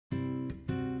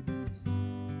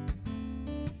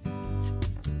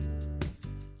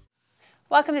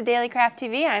Welcome to Daily Craft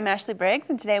TV. I'm Ashley Briggs,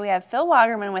 and today we have Phyll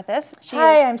Lagerman with us.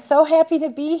 Hi, I'm so happy to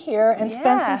be here and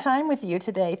spend some time with you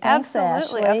today. Thanks,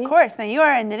 Absolutely, Ashley. of course. Now, you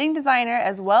are a knitting designer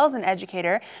as well as an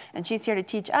educator, and she's here to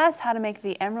teach us how to make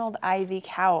the Emerald Ivy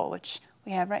Cowl, which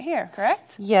we have right here,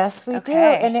 correct? Yes, we do,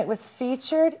 and it was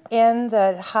featured in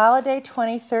the Holiday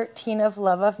 2013 of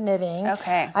Love of Knitting.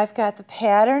 Okay. I've got the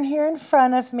pattern here in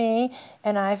front of me,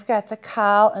 and I've got the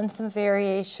cowl and some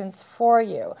variations for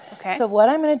you. Okay. So what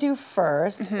I'm going to do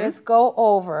first is go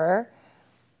over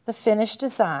the finished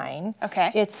design.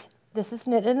 Okay. This is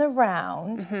knit in the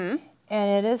round, and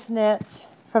it is knit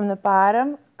from the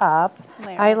bottom up.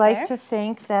 I like to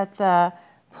think that the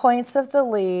points of the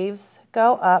leaves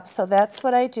go up, so that's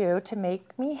what I do to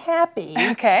make me happy.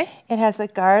 Okay. It has a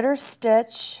garter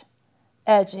stitch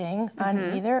edging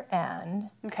on either end.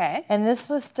 Okay. And this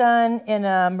was done in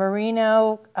a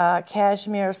merino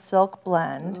cashmere silk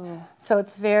blend. Ooh. So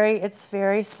it's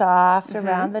very soft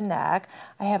around the neck.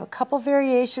 I have a couple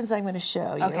variations I'm going to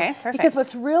show you. Okay, perfect. Because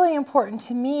what's really important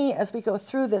to me as we go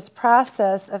through this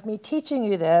process of me teaching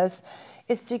you this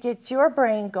is to get your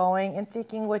brain going and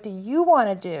thinking, what do you want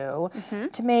to do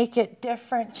to make it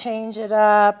different, change it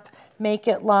up, make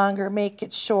it longer, make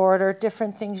it shorter,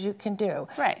 different things you can do.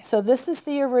 Right. So this is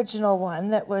the original one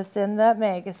that was in the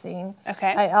magazine.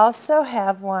 Okay. I also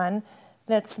have one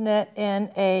that's knit in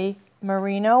a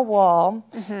merino wool,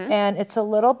 and it's a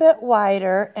little bit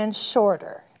wider and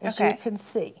shorter, as you can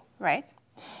see. Right.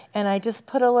 And I just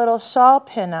put a little shawl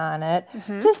pin on it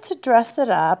just to dress it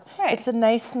up. Right. It's a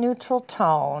nice neutral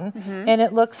tone, and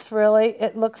it looks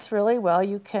really well.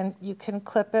 You can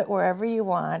clip it wherever you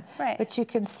want, but you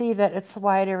can see that it's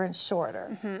wider and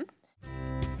shorter.